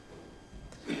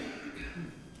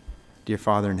Dear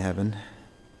Father in heaven,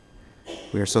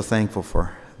 we are so thankful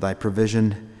for thy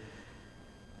provision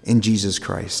in Jesus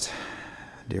Christ.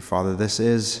 Dear Father, this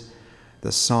is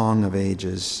the song of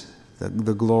ages,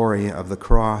 the glory of the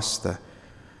cross, the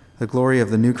glory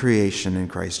of the new creation in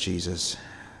Christ Jesus,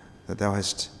 that thou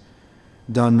hast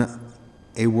done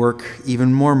a work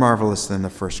even more marvelous than the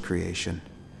first creation,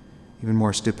 even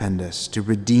more stupendous, to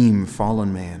redeem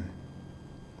fallen man.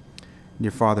 Dear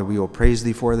Father, we will praise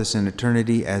thee for this in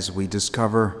eternity as we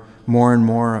discover more and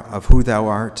more of who thou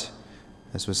art,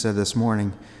 as was said this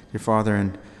morning, dear Father,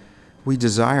 and we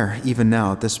desire even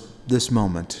now at this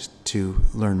moment to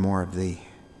learn more of thee.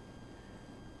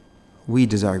 We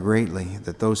desire greatly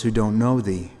that those who don't know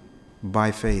thee by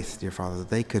faith, dear Father,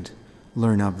 that they could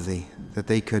learn of thee, that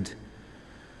they could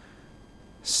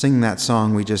sing that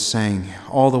song we just sang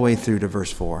all the way through to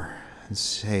verse 4 and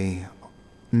say,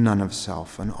 none of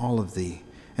self and all of thee,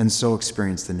 and so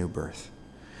experience the new birth.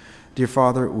 Dear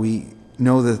Father, we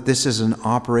know that this is an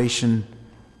operation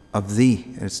of thee,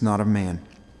 it's not of man.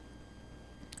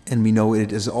 And we know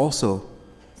it is also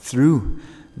through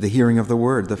the hearing of the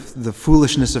word, the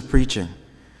foolishness of preaching,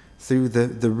 through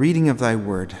the reading of thy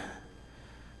word,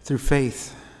 through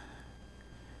faith.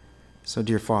 So,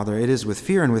 dear Father, it is with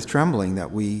fear and with trembling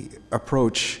that we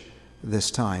approach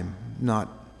this time, not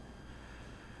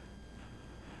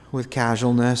with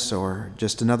casualness or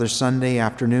just another Sunday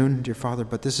afternoon, dear Father,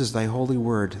 but this is thy holy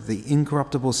word, the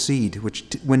incorruptible seed, which,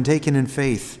 when taken in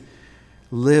faith,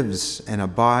 lives and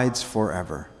abides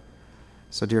forever.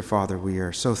 So, dear Father, we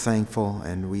are so thankful,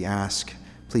 and we ask,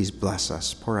 please bless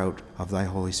us, pour out of thy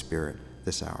Holy Spirit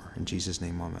this hour. In Jesus'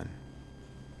 name, amen.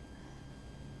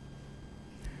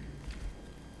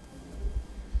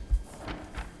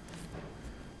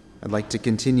 I'd like to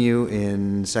continue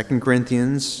in 2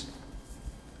 Corinthians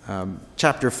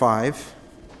chapter 5,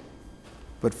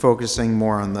 but focusing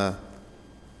more on the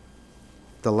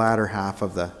latter half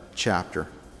of the chapter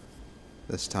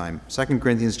this time. 2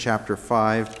 Corinthians chapter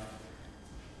 5,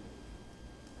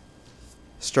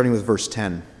 starting with verse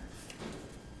 10.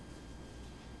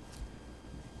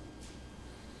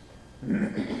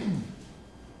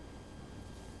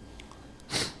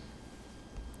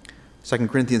 Second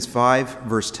Corinthians 5,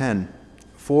 verse 10.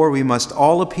 For we must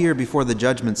all appear before the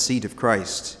judgment seat of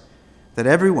Christ, that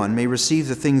everyone may receive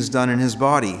the things done in his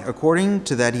body, according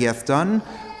to that he hath done,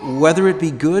 whether it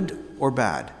be good or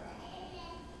bad.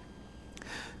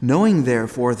 Knowing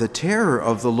therefore the terror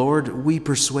of the Lord, we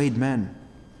persuade men.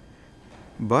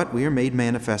 But we are made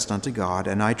manifest unto God,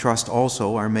 and I trust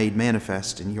also are made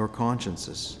manifest in your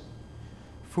consciences.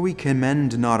 For we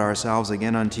commend not ourselves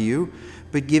again unto you,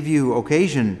 but give you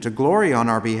occasion to glory on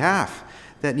our behalf,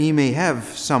 that ye may have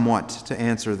somewhat to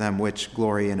answer them which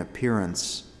glory in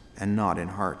appearance and not in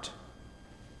heart.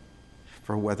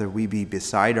 For whether we be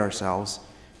beside ourselves,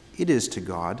 it is to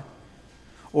God,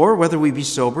 or whether we be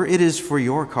sober, it is for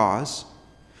your cause.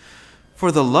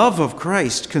 For the love of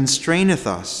Christ constraineth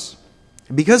us,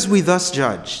 because we thus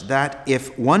judge, that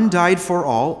if one died for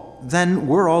all, then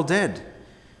we're all dead,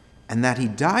 and that he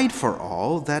died for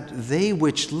all, that they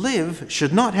which live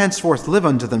should not henceforth live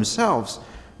unto themselves,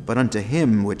 but unto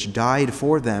him which died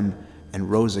for them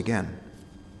and rose again.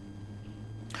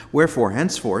 Wherefore,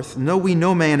 henceforth, know we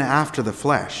no man after the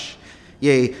flesh.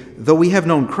 Yea, though we have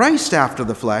known Christ after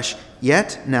the flesh,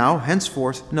 yet now,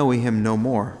 henceforth, know we him no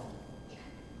more.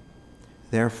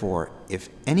 Therefore, if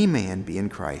any man be in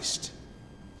Christ,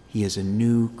 he is a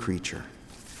new creature.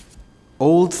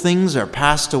 Old things are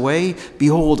passed away.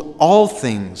 Behold, all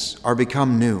things are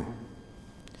become new.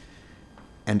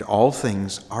 And all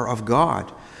things are of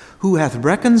God, who hath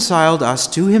reconciled us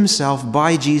to himself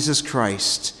by Jesus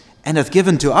Christ, and hath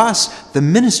given to us the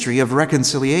ministry of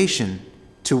reconciliation,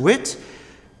 to wit,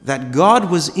 that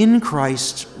God was in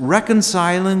Christ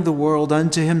reconciling the world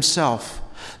unto himself,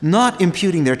 not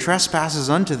imputing their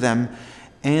trespasses unto them,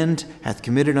 and hath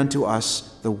committed unto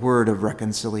us the word of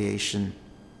reconciliation.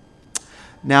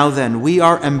 Now then, we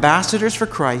are ambassadors for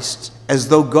Christ, as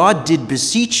though God did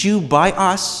beseech you by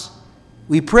us.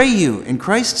 We pray you, in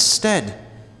Christ's stead,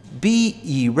 be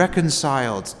ye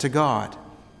reconciled to God.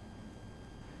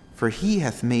 For he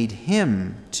hath made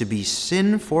him to be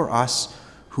sin for us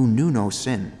who knew no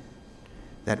sin,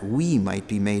 that we might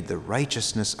be made the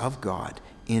righteousness of God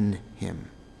in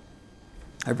him.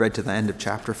 I've read to the end of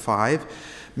chapter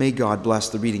 5. May God bless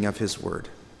the reading of his word.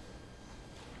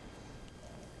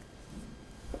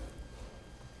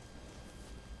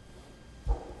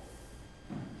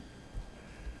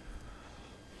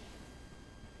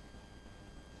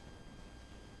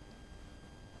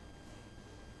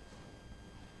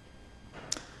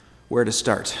 Where to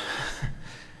start?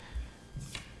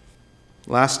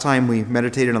 Last time we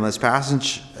meditated on this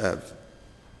passage, I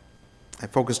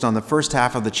focused on the first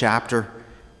half of the chapter,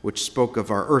 which spoke of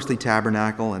our earthly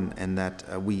tabernacle and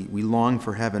that we long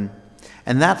for heaven.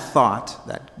 And that thought,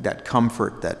 that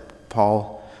comfort that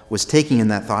Paul was taking in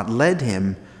that thought, led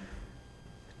him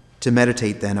to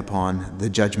meditate then upon the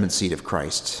judgment seat of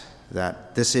Christ.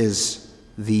 That this is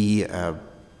the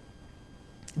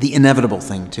inevitable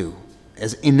thing too.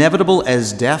 As inevitable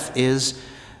as death is,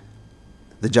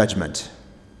 the judgment.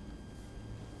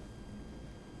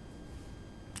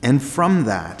 And from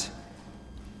that,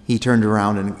 he turned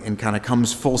around and kind of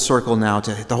comes full circle now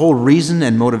to the whole reason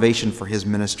and motivation for his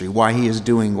ministry, why he is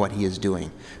doing what he is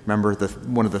doing. Remember,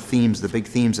 one of the themes, the big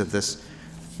themes of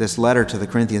this letter to the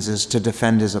Corinthians is to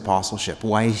defend his apostleship,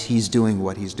 why he's doing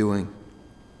what he's doing.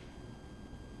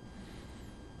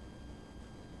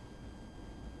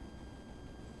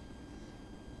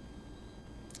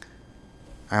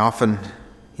 I often,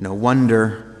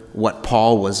 wonder what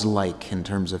Paul was like in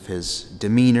terms of his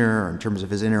demeanor, or in terms of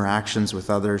his interactions with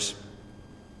others.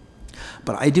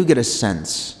 But I do get a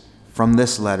sense from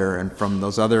this letter and from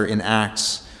those other in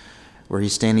Acts where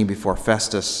he's standing before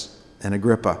Festus and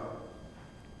Agrippa.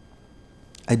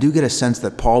 I do get a sense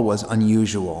that Paul was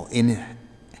unusual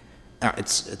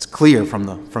it's clear from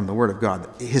the Word of God,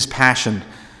 his passion,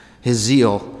 his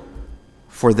zeal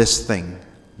for this thing,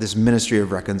 this ministry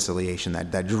of reconciliation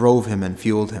that drove him and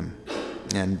fueled him.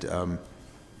 And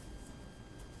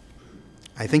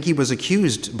I think he was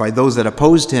accused by those that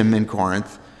opposed him in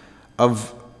Corinth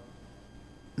of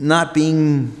not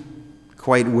being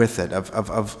quite with it,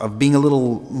 of being a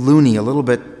little loony, a little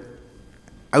bit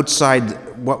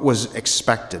outside what was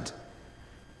expected.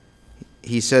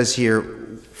 He says here,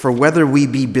 for whether we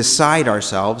be beside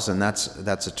ourselves, and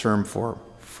that's a term for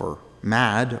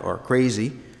mad or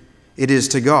crazy, it is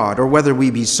to God, or whether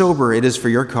we be sober, it is for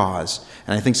your cause.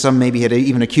 And I think some maybe had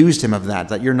even accused him of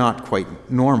that you're not quite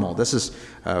normal. This is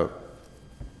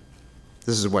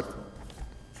what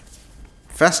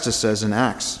Festus says in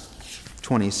Acts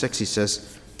 26. He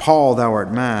says, Paul, thou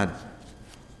art mad.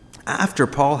 After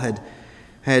Paul had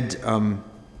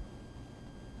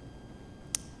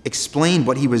explained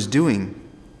what he was doing,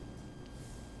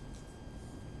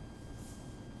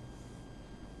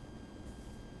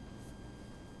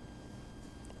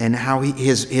 and how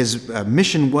his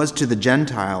mission was to the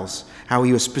Gentiles, how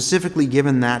he was specifically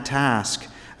given that task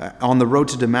on the road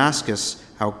to Damascus,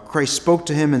 how Christ spoke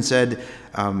to him and said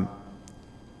how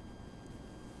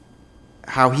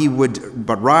he would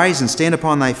but rise and stand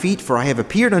upon thy feet, for I have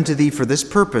appeared unto thee for this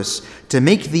purpose, to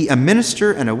make thee a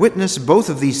minister and a witness both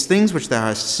of these things which thou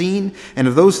hast seen, and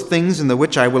of those things in the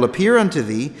which I will appear unto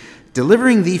thee,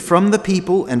 delivering thee from the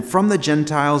people and from the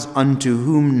Gentiles, unto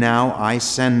whom now I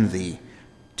send thee,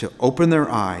 to open their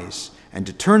eyes, and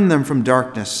to turn them from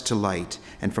darkness to light,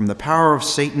 and from the power of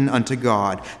Satan unto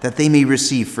God, that they may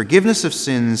receive forgiveness of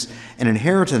sins and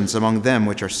inheritance among them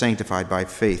which are sanctified by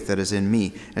faith that is in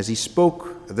me. As he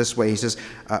spoke this way, he says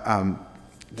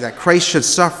that Christ should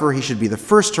suffer, he should be the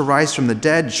first to rise from the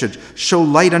dead, should show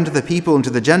light unto the people and to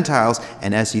the Gentiles.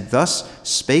 And as he thus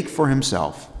spake for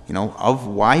himself, of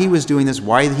why he was doing this,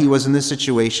 why he was in this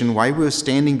situation, why he was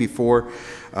standing before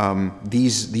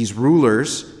these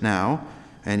rulers now,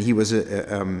 and he was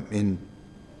in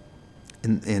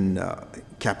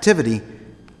captivity.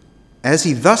 As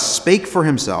he thus spake for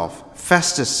himself,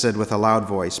 Festus said with a loud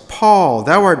voice, Paul,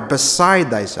 thou art beside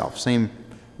thyself. Same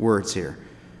words here.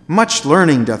 Much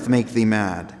learning doth make thee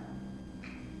mad.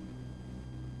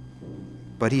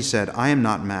 But he said, I am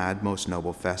not mad, most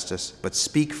noble Festus, but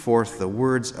speak forth the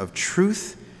words of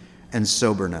truth and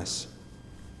soberness.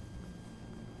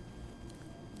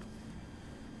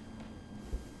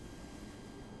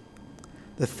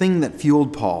 The thing that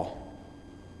fueled Paul,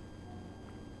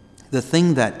 the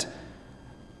thing that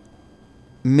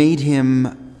made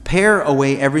him pare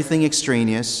away everything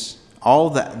extraneous, all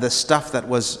the stuff that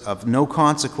was of no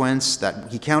consequence,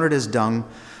 that he counted as dung,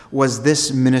 was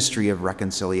this ministry of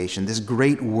reconciliation, this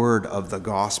great word of the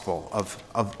gospel, of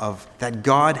that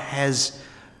God is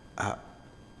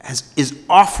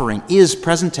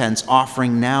present tense,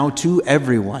 offering now to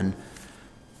everyone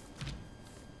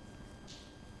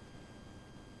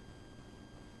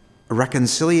a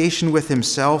reconciliation with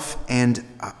himself and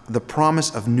the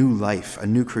promise of new life, a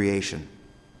new creation.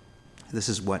 This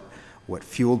is what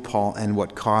fueled Paul and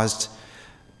what caused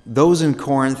those in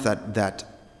Corinth that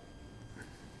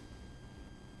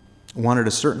wanted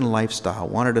a certain lifestyle,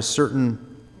 wanted a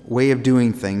certain way of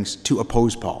doing things, to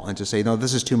oppose Paul and to say, no,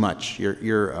 this is too much.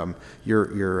 You're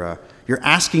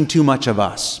asking too much of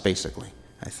us, basically,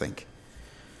 I think.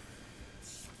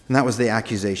 And that was the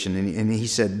accusation. And he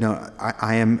said, no,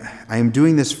 I am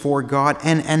doing this for God.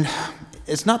 And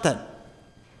it's not that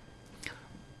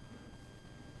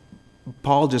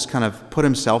Paul just kind of put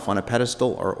himself on a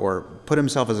pedestal or put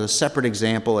himself as a separate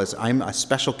example, as I'm a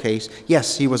special case.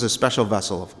 Yes, he was a special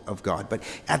vessel of God. But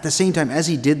at the same time, as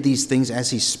he did these things, as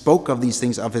he spoke of these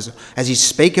things, as he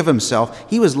spake of himself,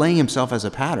 he was laying himself as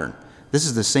a pattern. This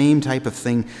is the same type of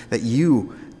thing that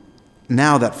you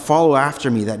now that follow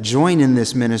after me, that join in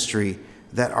this ministry,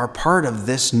 that are part of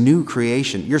this new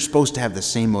creation. You're supposed to have the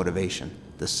same motivation,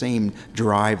 the same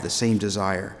drive, the same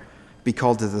desire, be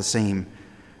called to the same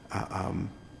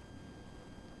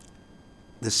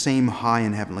high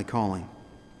and heavenly calling.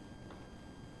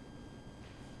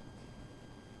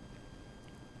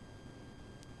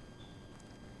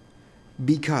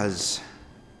 Because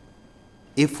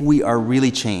if we are really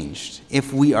changed,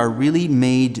 if we are really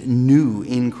made new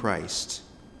in Christ,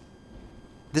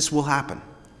 this will happen.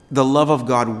 The love of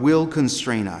God will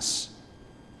constrain us.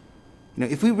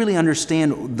 If we really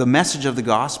understand the message of the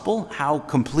gospel, how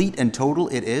complete and total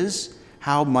it is,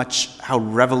 how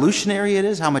revolutionary it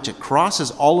is, how much it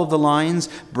crosses all of the lines,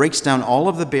 breaks down all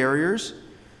of the barriers,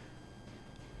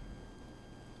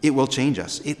 it will change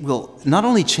us. It will not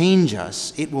only change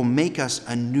us, it will make us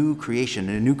a new creation,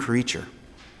 a new creature.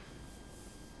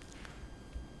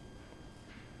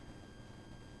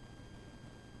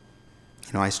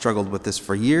 I struggled with this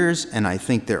for years, and I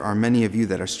think there are many of you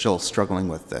that are still struggling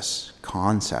with this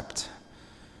concept.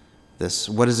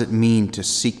 What does it mean to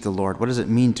seek the Lord? What does it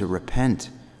mean to repent?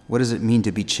 What does it mean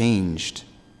to be changed?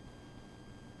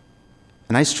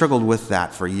 And I struggled with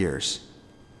that for years.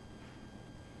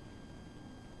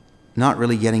 Not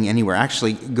really getting anywhere,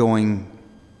 actually going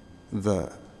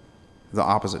the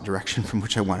opposite direction from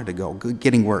which I wanted to go,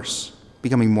 getting worse,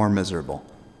 becoming more miserable.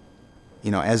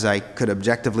 As I could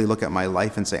objectively look at my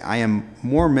life and say, I am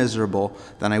more miserable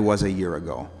than I was a year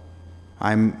ago.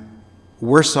 I'm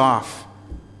worse off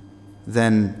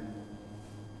than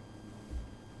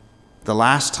the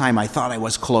last time I thought I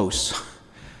was close.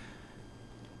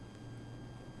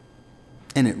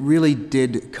 And it really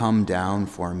did come down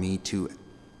for me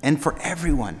and for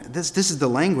everyone. This is the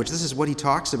language. This is what he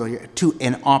talks about here. To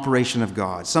an operation of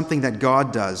God, something that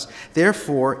God does.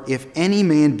 Therefore, if any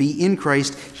man be in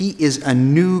Christ, he is a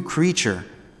new creature.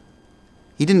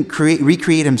 He didn't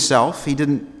recreate himself. He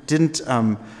didn't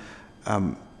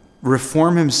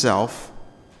reform himself.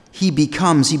 He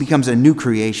becomes a new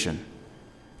creation.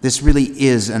 This really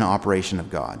is an operation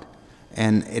of God.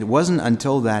 And it wasn't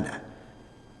until that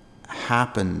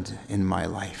happened in my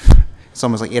life. It's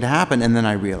almost like it happened and then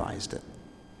I realized it.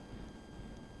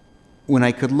 When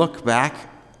I could look back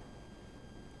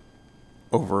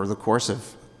over the course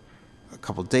of a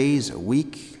couple days, a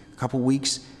week, a couple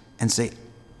weeks, and say,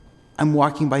 I'm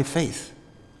walking by faith.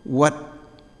 What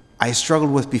I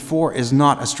struggled with before is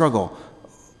not a struggle.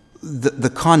 The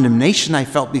condemnation I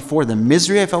felt before, the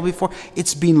misery I felt before,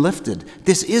 it's been lifted.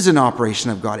 This is an operation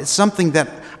of God. It's something that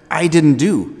I didn't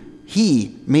do.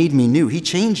 He made me new. He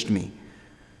changed me.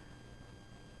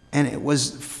 And it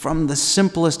was from the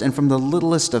simplest and from the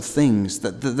littlest of things,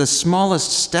 the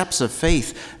smallest steps of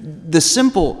faith, the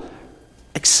simple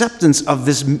acceptance of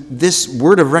this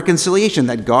word of reconciliation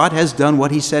that God has done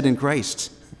what he said in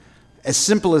Christ. As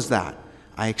simple as that.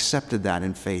 I accepted that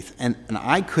in faith. And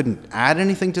I couldn't add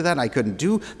anything to that. I couldn't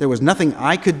do. There was nothing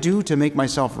I could do to make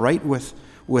myself right with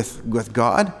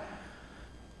God.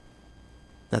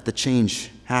 That the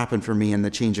change happened for me and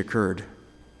the change occurred.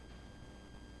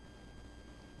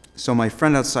 So my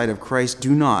friend outside of Christ,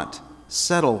 do not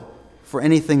settle for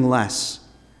anything less.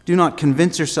 Do not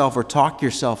convince yourself or talk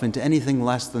yourself into anything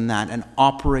less than that, an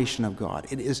operation of God.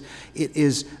 It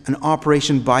is an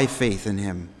operation by faith in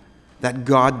him that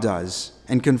God does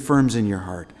and confirms in your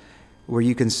heart, where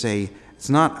you can say,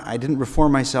 I didn't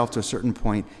reform myself to a certain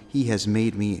point. He has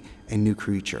made me a new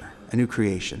creature, a new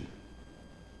creation.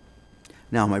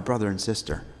 Now, my brother and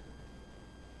sister,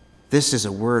 this is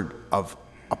a word of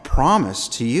a promise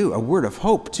to you, a word of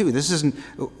hope too. This isn't,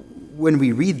 when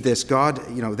we read this, God,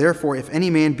 therefore, if any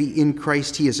man be in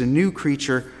Christ, he is a new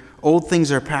creature. Old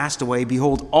things are passed away.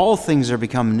 Behold, all things are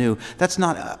become new. That's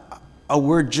not a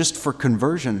word just for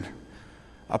conversion,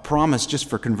 a promise just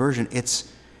for conversion.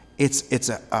 It's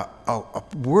a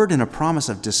word and a promise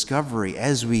of discovery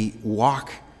as we walk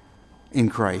in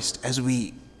Christ, as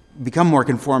we become more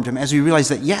conformed to him, as we realize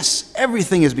that, yes,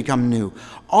 everything has become new.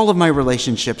 All of my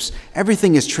relationships,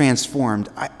 everything is transformed.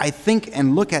 I think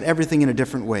and look at everything in a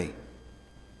different way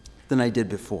than I did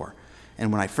before.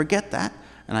 And when I forget that,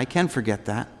 and I can forget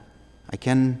that, I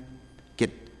can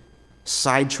get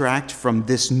sidetracked from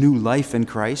this new life in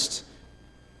Christ,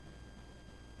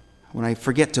 when I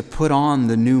forget to put on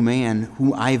the new man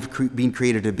who I've been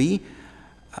created to be,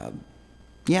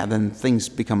 then things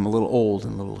become a little old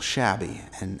and a little shabby,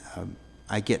 and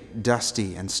I get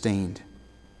dusty and stained.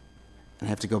 And I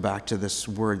have to go back to this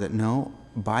word that, no,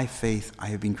 by faith I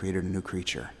have been created a new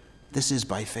creature. This is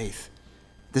by faith.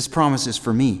 This promise is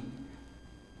for me.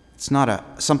 It's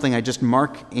not something I just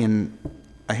mark in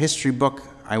a history book.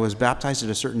 I was baptized at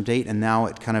a certain date, and now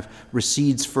it kind of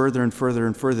recedes further and further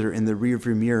and further in the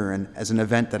rearview mirror and as an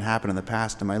event that happened in the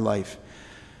past in my life.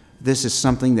 This is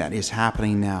something that is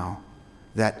happening now,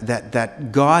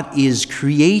 that God is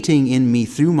creating in me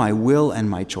through my will and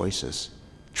my choices.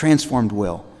 Transformed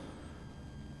will.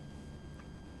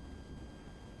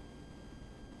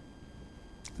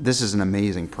 This is an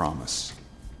amazing promise.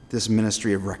 This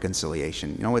ministry of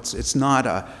reconciliation. It's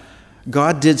not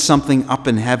God did something up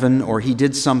in heaven, or he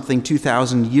did something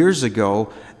 2,000 years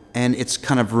ago, and it's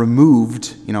kind of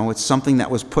removed. It's something that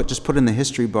was put in the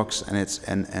history books,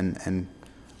 and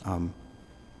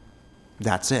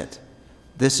that's it.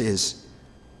 This is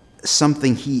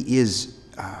something he is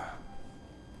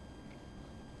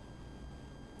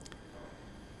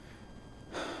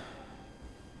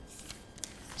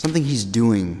something he's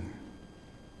doing.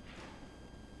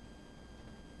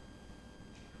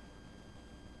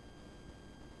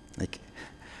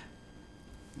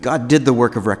 God did the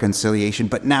work of reconciliation,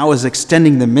 but now is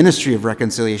extending the ministry of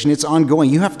reconciliation. It's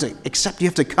ongoing. You have to accept, you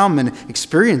have to come and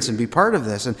experience and be part of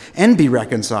this and be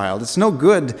reconciled. It's no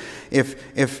good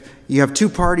if you have two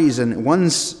parties and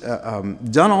one's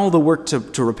done all the work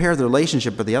to repair the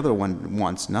relationship, but the other one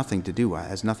has nothing to do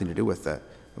with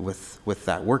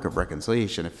that work of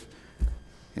reconciliation.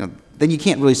 Then you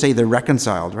can't really say they're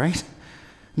reconciled, right?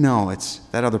 No, it's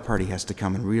that other party has to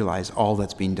come and realize all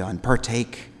that's been done,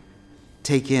 partake.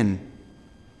 Take in.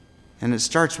 And it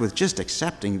starts with just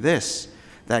accepting this,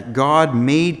 that God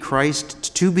made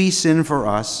Christ to be sin for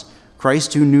us,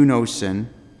 Christ who knew no sin,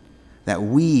 that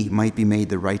we might be made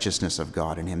the righteousness of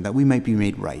God in him, that we might be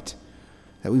made right,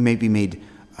 that we might be made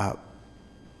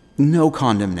no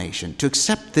condemnation. To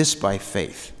accept this by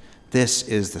faith, this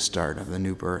is the start of the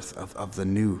new birth, of the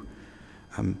new.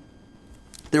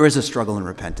 There is a struggle in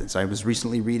repentance. I was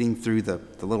recently reading through the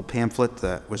little pamphlet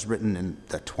that was written in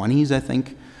the 1920s, I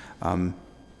think, a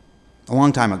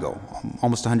long time ago,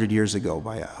 almost 100 years ago,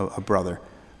 by a brother,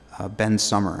 Ben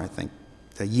Summer, I think,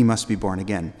 that ye must be born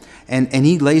again. And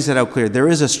he lays it out clear. There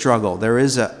is a struggle. There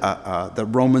is the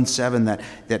Romans 7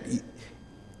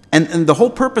 and the whole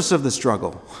purpose of the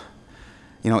struggle,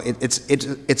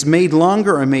 it's made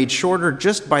longer or made shorter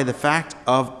just by the fact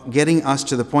of getting us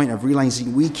to the point of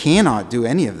realizing we cannot do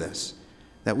any of this,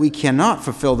 that we cannot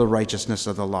fulfill the righteousness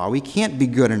of the law. We can't be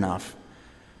good enough.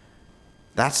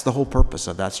 That's the whole purpose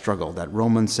of that struggle, that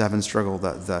Romans 7 struggle,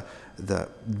 the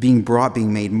being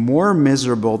made more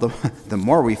miserable the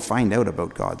more we find out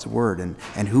about God's word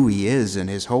and who he is and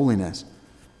his holiness.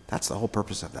 That's the whole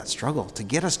purpose of that struggle, to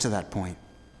get us to that point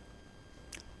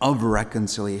of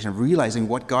reconciliation, of realizing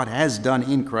what God has done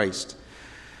in Christ.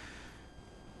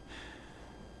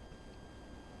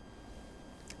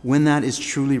 When that is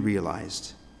truly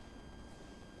realized,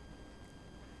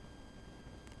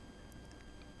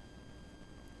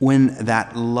 when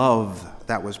that love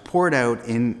that was poured out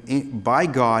by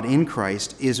God in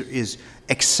Christ is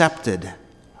accepted,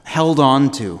 held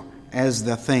on to as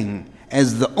the thing,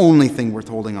 as the only thing worth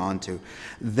holding on to,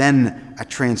 then a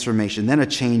transformation, then a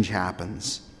change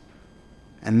happens.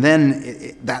 And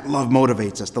then that love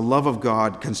motivates us. The love of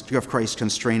God, of Christ,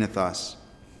 constraineth us.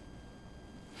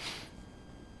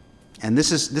 And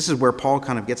this is where Paul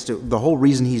kind of gets to the whole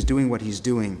reason he's doing what he's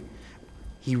doing.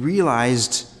 He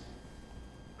realized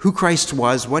who Christ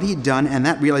was, what he'd done, and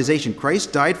that realization.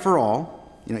 Christ died for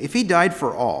all. If he died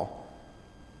for all,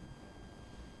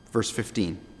 verse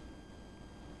 14.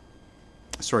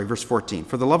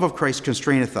 For the love of Christ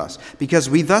constraineth us, because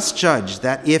we thus judge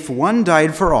that if one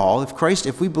died for all,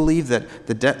 if we believe that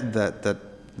that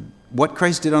what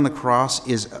Christ did on the cross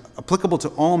is applicable to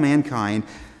all mankind,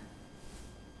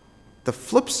 the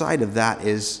flip side of that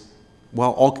is,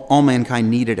 all mankind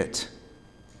needed it.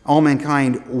 All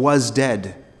mankind was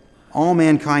dead. All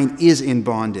mankind is in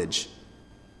bondage.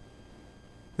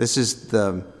 This is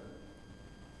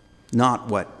not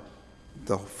what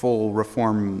the full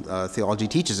Reformed theology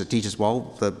teaches. It teaches,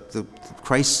 the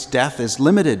Christ's death is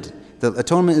limited. The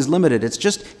atonement is limited. It's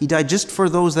just, he died just for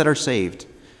those that are saved.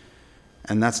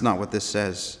 And that's not what this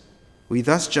says. We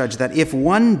thus judge that if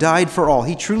one died for all,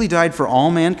 he truly died for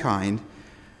all mankind,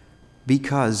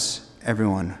 because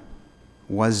everyone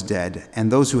was dead,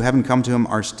 and those who haven't come to him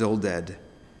are still dead.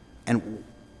 And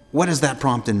what does that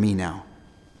prompt in me now?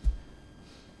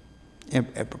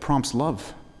 it prompts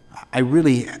love. I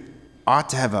really ought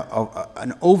to have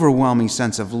an overwhelming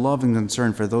sense of love and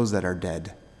concern for those that are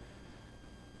dead.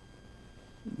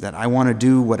 That I want to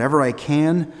do whatever I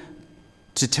can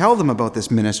to tell them about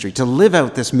this ministry, to live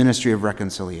out this ministry of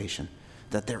reconciliation.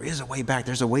 That there is a way back,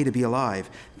 there's a way to be alive.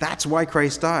 That's why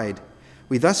Christ died.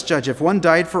 We thus judge, if one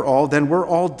died for all, then we're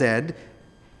all dead,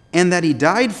 and that he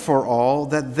died for all,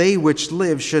 that they which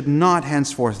live should not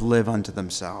henceforth live unto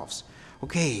themselves.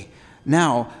 Okay,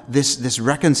 now this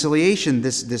reconciliation,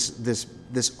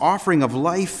 this offering of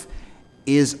life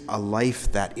is a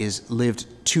life that is lived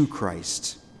to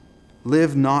Christ.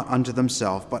 Live not unto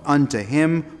themselves, but unto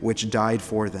him which died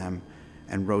for them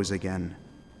and rose again.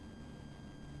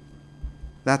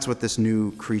 That's what this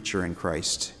new creature in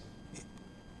Christ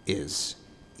is.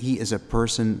 He is a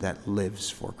person that lives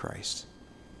for Christ.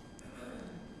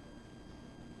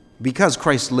 Because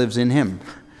Christ lives in him.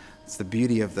 It's the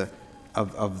beauty of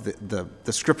the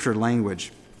scripture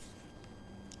language.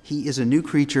 He is a new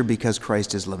creature because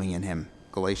Christ is living in him.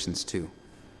 Galatians 2.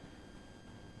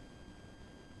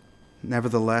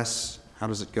 Nevertheless, how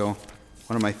does it go?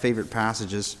 One of my favorite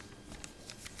passages.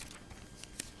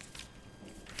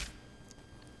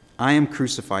 I am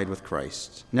crucified with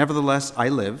Christ. Nevertheless, I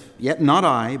live, yet not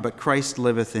I, but Christ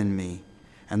liveth in me.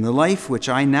 And the life which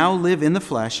I now live in the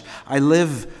flesh, I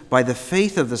live by the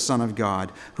faith of the Son of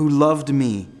God, who loved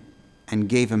me and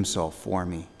gave himself for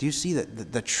me. Do you see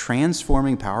the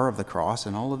transforming power of the cross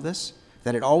in all of this?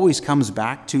 That it always comes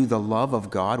back to the love of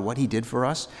God, what he did for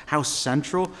us, how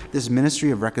central this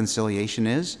ministry of reconciliation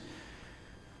is.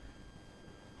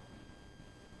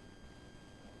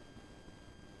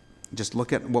 Just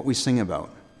look at what we sing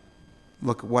about.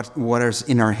 Look what is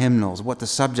in our hymnals, what the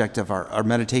subject of our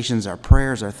meditations, our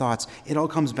prayers, our thoughts. It all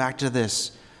comes back to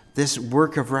this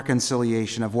work of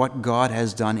reconciliation, of what God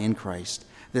has done in Christ,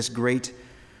 this great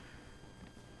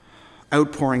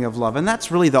outpouring of love. And that's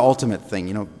really the ultimate thing.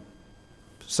 You know,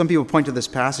 some people point to this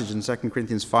passage in 2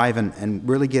 Corinthians 5 and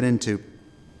really get into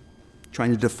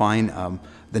trying to define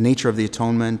the nature of the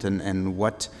atonement and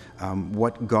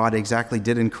what God exactly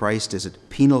did in Christ. Is it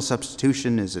penal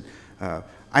substitution? Is it,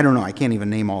 I don't know, I can't even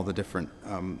name all the different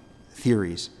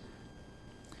theories.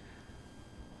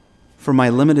 From my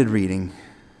limited reading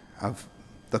of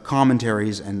the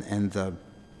commentaries and the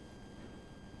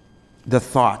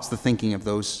thoughts, the thinking of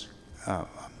those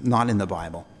not in the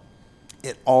Bible,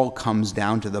 it all comes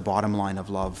down to the bottom line of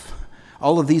love.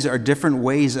 All of these are different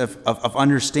ways of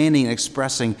understanding and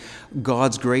expressing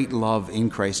God's great love in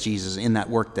Christ Jesus, in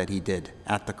that work that he did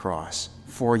at the cross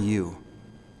for you.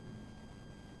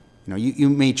 You know, you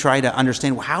may try to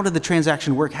understand, well, how did the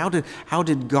transaction work? How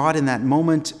did God in that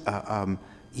moment,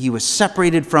 he was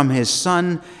separated from his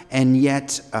Son, and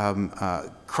yet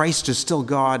Christ is still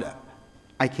God?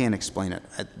 I can't explain it.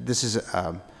 This is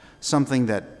something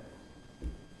that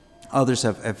others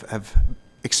have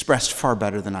expressed far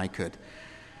better than I could.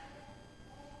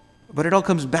 But it all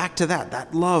comes back to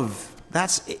that love.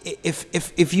 That's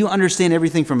if you understand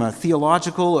everything from a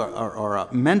theological or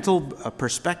a mental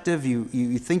perspective,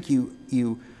 you think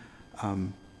you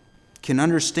can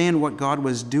understand what God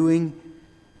was doing,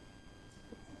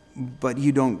 but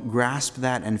you don't grasp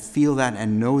that and feel that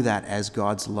and know that as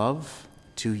God's love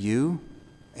to you,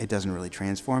 it doesn't really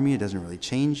transform you. It doesn't really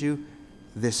change you.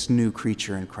 This new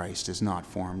creature in Christ is not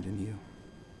formed in you.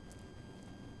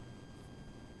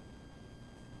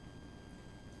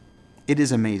 It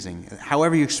is amazing,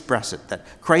 however you express it, that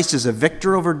Christ is a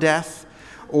victor over death,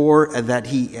 or that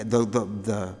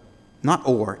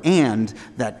and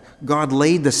that God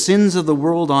laid the sins of the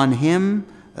world on him,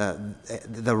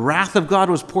 the wrath of God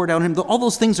was poured out on him. All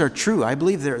those things are true. I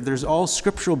believe there's all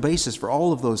scriptural basis for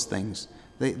all of those things.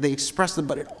 They express them,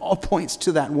 but it all points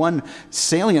to that one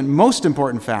salient, most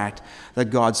important fact, that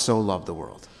God so loved the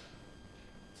world.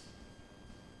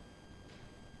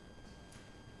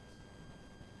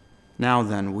 Now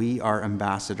then, we are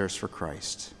ambassadors for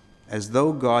Christ, as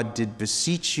though God did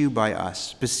beseech you by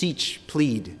us. Beseech,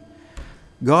 plead.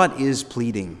 God is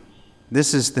pleading.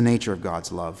 This is the nature of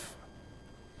God's love.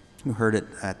 You heard it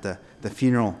at the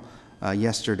funeral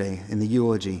yesterday in the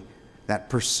eulogy,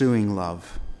 that pursuing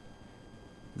love.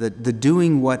 The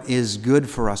doing what is good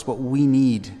for us, what we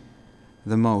need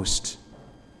the most.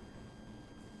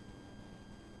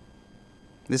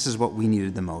 This is what we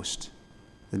needed the most,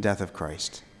 the death of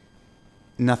Christ.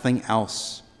 Nothing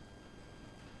else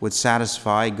would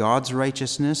satisfy God's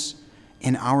righteousness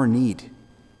in our need.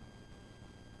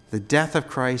 The death of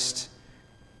Christ,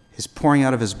 his pouring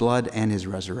out of his blood, and his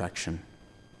resurrection.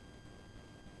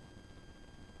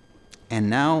 And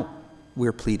now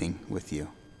we're pleading with you.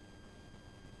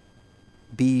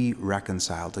 Be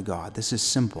reconciled to God. This is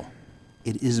simple.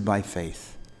 It is by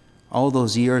faith. All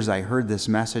those years I heard this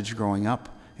message growing up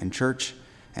in church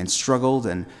and struggled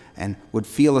and would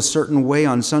feel a certain way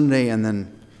on Sunday and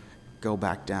then go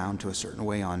back down to a certain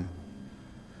way on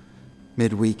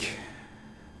midweek.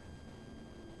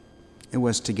 It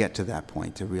was to get to that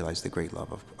point, to realize the great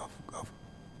love of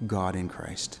God in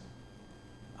Christ.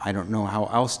 I don't know how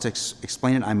else to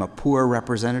explain it. I'm a poor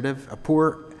representative, a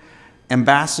poor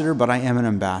ambassador, but I am an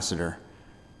ambassador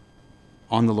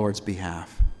on the Lord's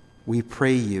behalf. We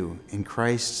pray you in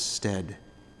Christ's stead,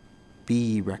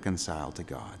 be reconciled to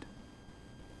God.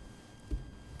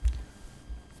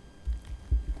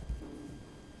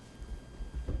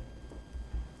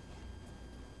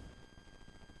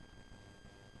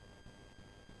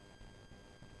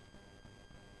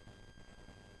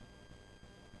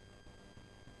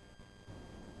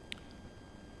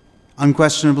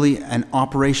 Unquestionably an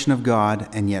operation of God,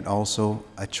 and yet also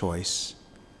a choice,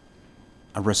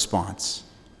 a response.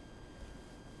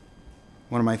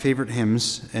 One of my favorite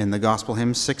hymns in the gospel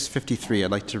hymn, 653. I'd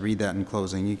like to read that in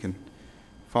closing. You can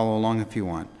follow along if you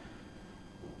want.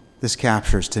 This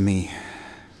captures to me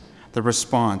the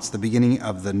response, the beginning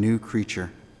of the new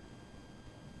creature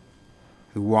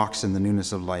who walks in the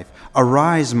newness of life.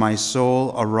 Arise, my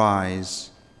soul,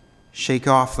 arise. Shake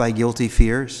off thy guilty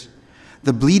fears.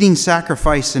 The bleeding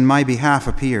sacrifice in my behalf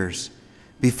appears.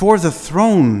 Before the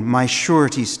throne my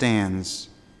surety stands.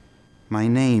 My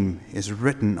name is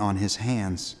written on his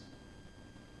hands.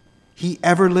 He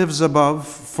ever lives above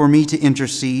for me to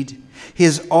intercede,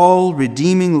 his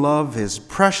all-redeeming love, his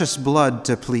precious blood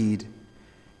to plead.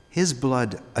 His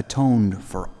blood atoned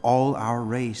for all our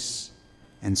race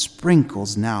and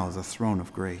sprinkles now the throne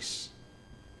of grace.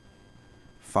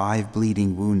 5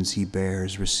 bleeding wounds he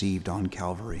bears, received on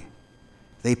Calvary.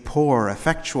 They pour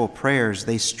effectual prayers,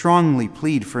 they strongly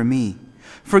plead for me.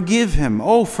 Forgive him,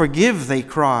 oh forgive, they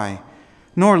cry,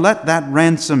 nor let that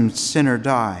ransomed sinner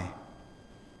die.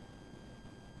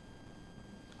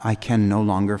 I can no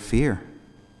longer fear.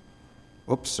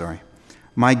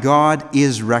 My God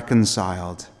is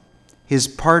reconciled. His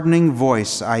pardoning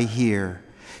voice I hear.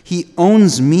 He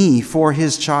owns me for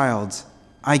his child.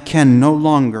 I can no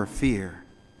longer fear.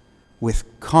 With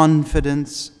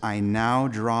confidence I now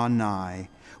draw nigh.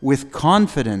 With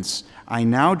confidence I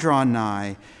now draw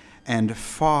nigh, and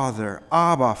Father,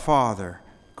 Abba, Father,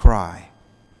 cry.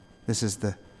 This is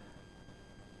the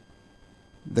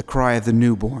cry of the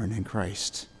newborn in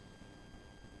Christ.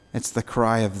 It's the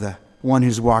cry of the one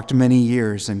who's walked many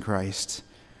years in Christ.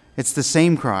 It's the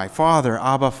same cry, Father,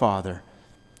 Abba, Father.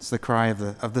 It's the cry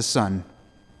of the Son.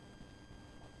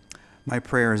 My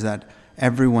prayer is that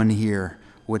everyone here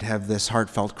would have this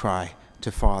heartfelt cry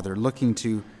to Father, looking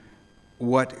to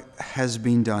what has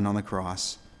been done on the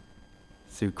cross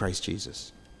through Christ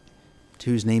Jesus,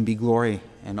 to whose name be glory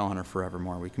and honor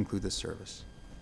forevermore. We conclude this service.